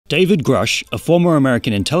David Grush, a former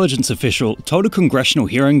American intelligence official, told a congressional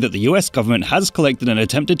hearing that the US government has collected and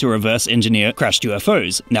attempted to reverse engineer crashed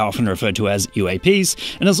UFOs, now often referred to as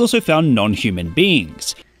UAPs, and has also found non-human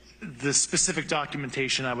beings. The specific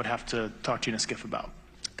documentation I would have to talk to you and Skiff about.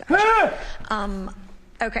 Gotcha.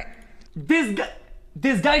 Okay.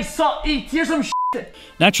 This guy saw it. Here's some shit.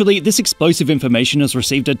 Naturally, this explosive information has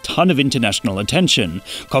received a ton of international attention,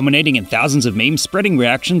 culminating in thousands of memes spreading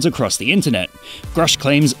reactions across the internet. Grush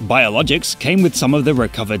claims biologics came with some of the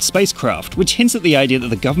recovered spacecraft, which hints at the idea that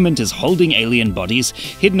the government is holding alien bodies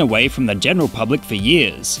hidden away from the general public for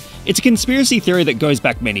years. It's a conspiracy theory that goes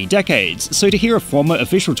back many decades, so to hear a former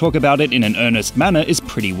official talk about it in an earnest manner is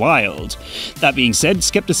pretty wild. That being said,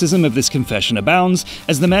 skepticism of this confession abounds,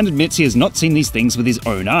 as the man admits he has not seen these things with his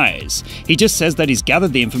own eyes. He just says that he's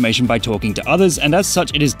gathered the information by talking to others, and as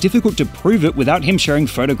such it is difficult to prove it without him sharing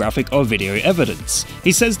photographic or video evidence.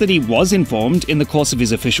 He says that he was informed, in the course of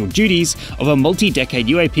his official duties, of a multi-decade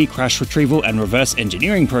UAP crash retrieval and reverse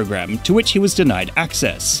engineering program, to which he was denied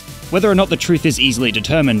access. Whether or not the truth is easily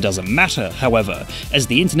determined doesn't matter, however, as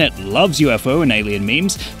the internet loves UFO and alien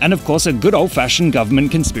memes, and of course a good old-fashioned government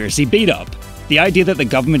conspiracy beat-up. The idea that the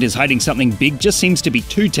government is hiding something big just seems to be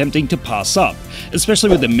too tempting to pass up, especially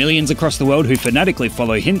with the millions across the world who fanatically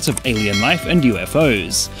follow hints of alien life and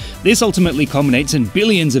UFOs. This ultimately culminates in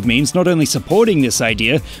billions of memes not only supporting this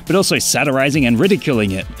idea, but also satirizing and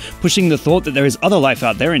ridiculing it, pushing the thought that there is other life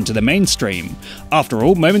out there into the mainstream. After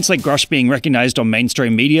all, moments like Grush being recognized on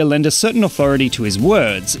mainstream media lend a certain authority to his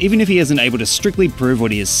words, even if he isn't able to strictly prove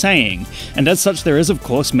what he is saying, and as such there is of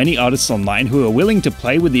course many artists online who are willing to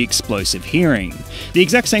play with the explosive hearing. The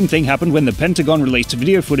exact same thing happened when the Pentagon released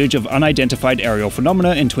video footage of unidentified aerial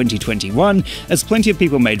phenomena in 2021, as plenty of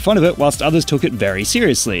people made fun of it whilst others took it very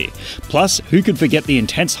seriously. Plus, who could forget the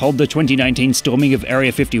intense hold the 2019 storming of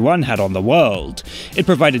Area 51 had on the world? It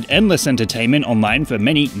provided endless entertainment online for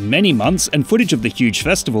many months, and footage of the huge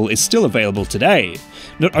festival is still available today.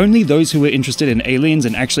 Not only those who were interested in aliens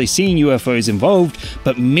and actually seeing UFOs involved,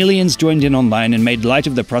 but millions joined in online and made light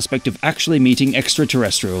of the prospect of actually meeting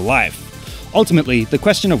extraterrestrial life. Ultimately, the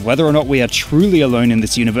question of whether or not we are truly alone in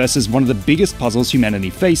this universe is one of the biggest puzzles humanity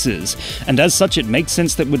faces, and as such it makes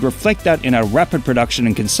sense that we'd reflect that in our rapid production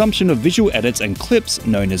and consumption of visual edits and clips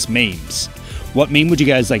known as memes. What meme would you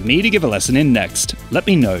guys like me to give a lesson in next? Let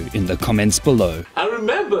me know in the comments below. And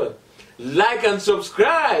remember, like and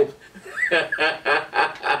subscribe!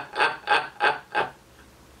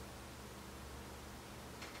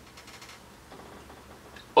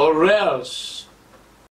 Or else...